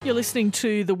You're listening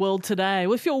to The World Today.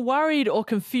 Well, if you're worried or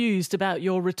confused about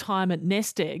your retirement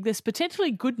nest egg, there's potentially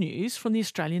good news from the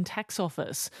Australian Tax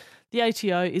Office. The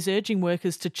ATO is urging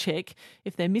workers to check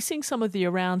if they're missing some of the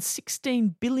around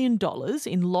 $16 billion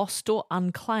in lost or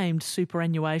unclaimed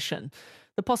superannuation.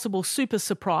 The possible super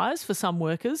surprise for some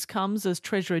workers comes as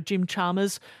Treasurer Jim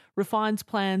Chalmers refines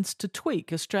plans to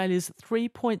tweak Australia's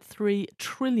 $3.3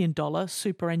 trillion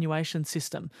superannuation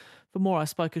system. For more, I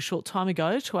spoke a short time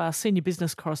ago to our senior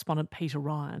business correspondent, Peter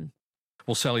Ryan.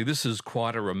 Well, Sally, this is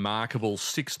quite a remarkable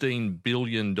 $16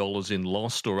 billion in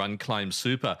lost or unclaimed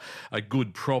super. A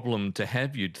good problem to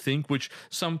have, you'd think, which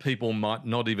some people might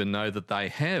not even know that they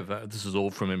have. This is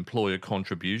all from employer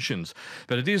contributions.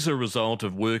 But it is a result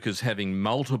of workers having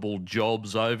multiple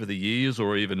jobs over the years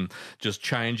or even just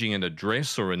changing an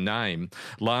address or a name.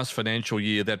 Last financial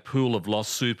year, that pool of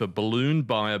lost super ballooned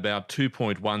by about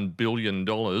 $2.1 billion,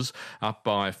 up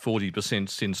by 40%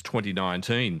 since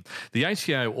 2019. The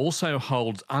ATO also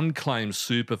holds unclaimed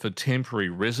super for temporary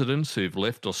residents who've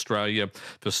left Australia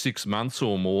for 6 months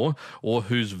or more, or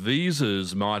whose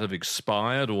visas might have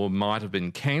expired or might have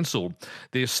been cancelled.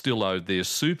 They're still owed their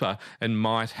super and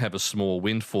might have a small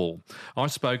windfall. I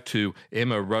spoke to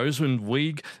Emma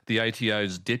Rosenzweig, the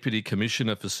ATO's Deputy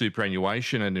Commissioner for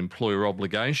Superannuation and Employer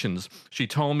Obligations. She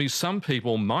told me some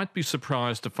people might be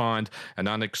surprised to find an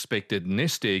unexpected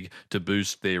nest egg to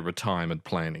boost their retirement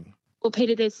planning. Well,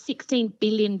 Peter, there's $16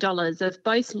 billion of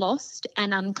both lost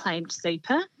and unclaimed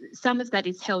super. Some of that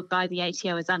is held by the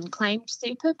ATO as unclaimed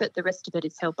super, but the rest of it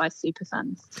is held by super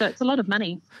funds. So it's a lot of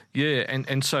money. Yeah,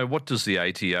 and so what does the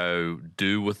ATO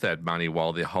do with that money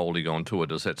while they're holding on to it?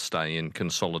 Does that stay in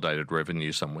consolidated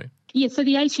revenue somewhere? Yeah, so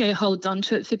the ATO holds on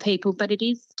to it for people, but it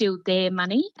is still their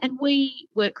money, and we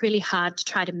work really hard to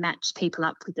try to match people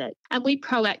up with it. And we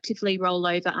proactively roll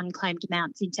over unclaimed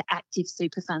amounts into active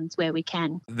super funds where we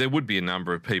can. There would be a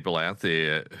number of people out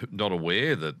there not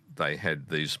aware that they had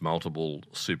these multiple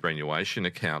superannuation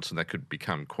accounts, and that could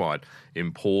become quite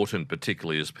important,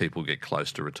 particularly as people get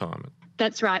close to retirement.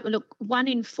 That's right. Well, look, 1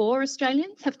 in 4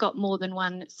 Australians have got more than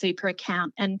one super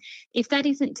account. And if that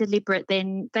isn't deliberate,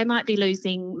 then they might be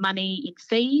losing money in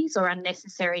fees or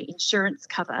unnecessary insurance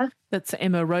cover. That's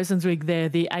Emma Rosenzweig there,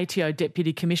 the ATO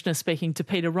Deputy Commissioner, speaking to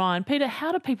Peter Ryan. Peter,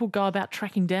 how do people go about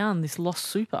tracking down this lost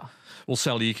super? Well,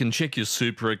 Sally, you can check your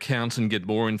super accounts and get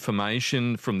more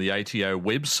information from the ATO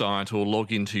website or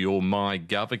log into your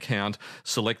MyGov account.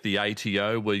 Select the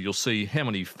ATO where you'll see how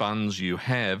many funds you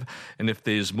have. And if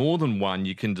there's more than one,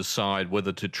 you can decide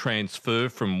whether to transfer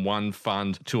from one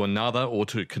fund to another or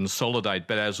to consolidate.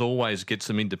 But as always, get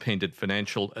some independent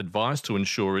financial advice to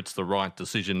ensure it's the right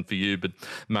decision for you. But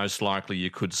most likely you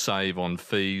could save on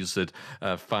fees that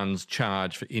funds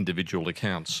charge for individual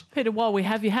accounts. Peter, while we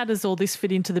have you, how does all this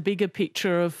fit into the bigger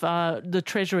picture of the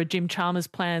Treasurer Jim Chalmers'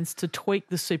 plans to tweak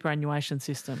the superannuation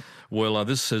system? Well,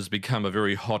 this has become a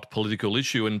very hot political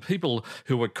issue, and people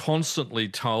who are constantly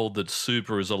told that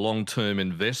super is a long-term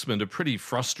investment are pretty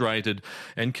frustrated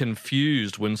and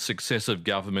confused when successive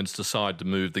governments decide to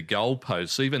move the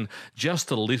goalposts, even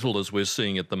just a little as we're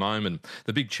seeing at the moment.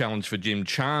 The big challenge for Jim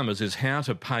Chalmers is how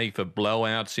to pay for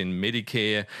blowouts in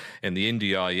Medicare and the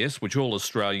NDIS, which all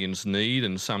Australians need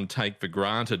and some take for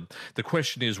granted. The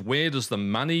question is, where does the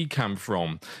money come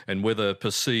from, and whether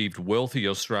perceived wealthy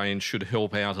Australians should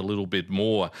help out a little bit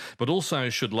more. But also,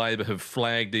 should Labor have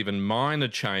flagged even minor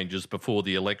changes before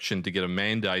the election to get a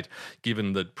mandate,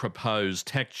 given that proposed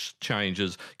tax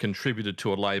changes contributed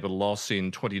to a Labor loss in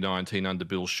 2019 under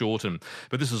Bill Shorten.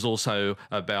 But this is also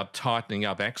about tightening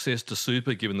up access to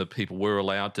super, given that people were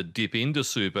allowed to dip into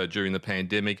super during the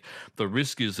pandemic. The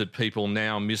risk is that people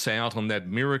now miss out on that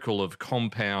miracle of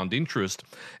compound interest,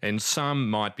 and some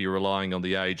might be relying on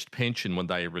the aged pension when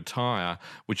they retire,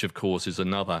 which of course is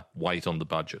another weight on the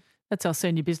budget. That's our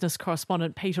senior business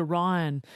correspondent, Peter Ryan.